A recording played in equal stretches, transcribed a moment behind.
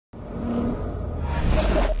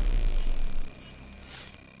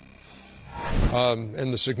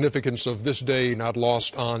and the significance of this day not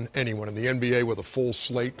lost on anyone. In the NBA with a full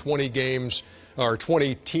slate, 20 games, or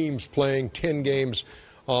 20 teams playing, 10 games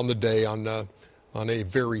on the day on a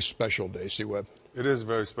very special day. C-Webb. It is a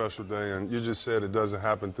very special day, and you just said it doesn't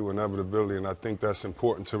happen through inevitability, and I think that's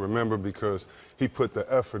important to remember because he put the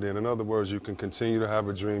effort in. In other words, you can continue to have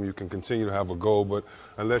a dream, you can continue to have a goal, but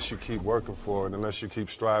unless you keep working for it, unless you keep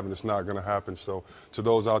striving, it's not going to happen. So to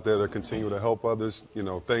those out there that continue to help others,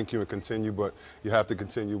 thank you and continue, but you have to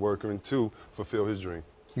continue working to fulfill his dream.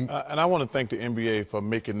 And I want to thank the NBA for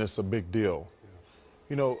making this a big deal.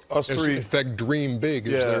 Us three. In fact, dream big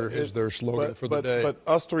is their slogan for the day. But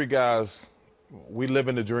us three guys, we live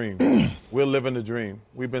in the dream. We're living the dream.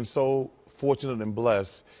 We've been so fortunate and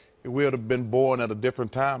blessed. If we would have been born at a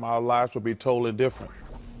different time, our lives would be totally different.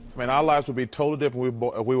 Our lives would be totally different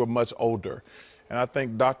if we were much older. And I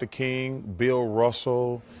think Dr. King, Bill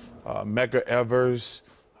Russell, Medgar Evers,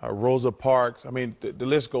 Rosa Parks, the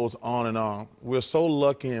list goes on and on. We're so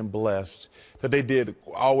lucky and blessed that they did,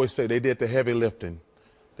 I always say, they did the heavy lifting.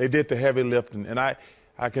 They did the heavy lifting. And I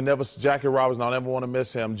can never, Jackie Robinson, I'll never want to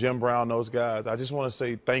miss him, Jim Brown, those guys. I just want to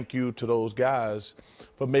say thank you to those guys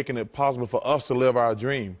for making it possible for us to live our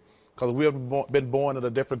dream. Because if we had been born at a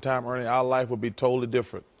different time, Ernie, our life would be totally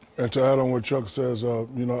different. And to add on what Chuck says, I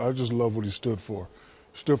just love what he stood for.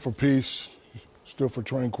 He stood for peace, he stood for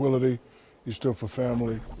tranquility, he stood for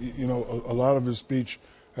family. A lot of his speech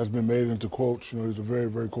has been made into quotes. He's a very,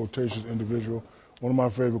 very quotacious individual. One of my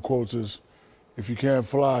favorite quotes is, if you can't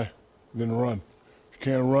fly, then run.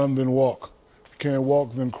 Can't run, then walk. If you can't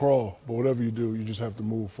walk, then crawl. But whatever you do, you just have to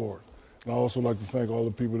move forward. And I also like to thank all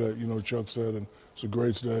the people that, Chuck said, and it's a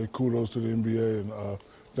great day. Kudos to the NBA, and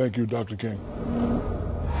thank you, Dr. King.